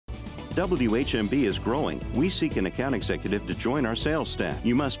WHMB is growing. We seek an account executive to join our sales staff.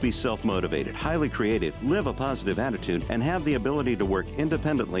 You must be self-motivated, highly creative, live a positive attitude, and have the ability to work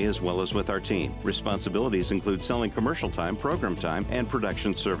independently as well as with our team. Responsibilities include selling commercial time, program time, and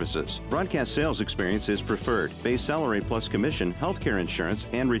production services. Broadcast sales experience is preferred. Base salary plus commission, healthcare insurance,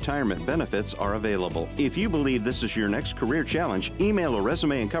 and retirement benefits are available. If you believe this is your next career challenge, email a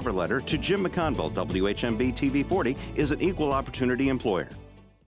resume and cover letter to Jim McConville. WHMB TV 40 is an equal opportunity employer.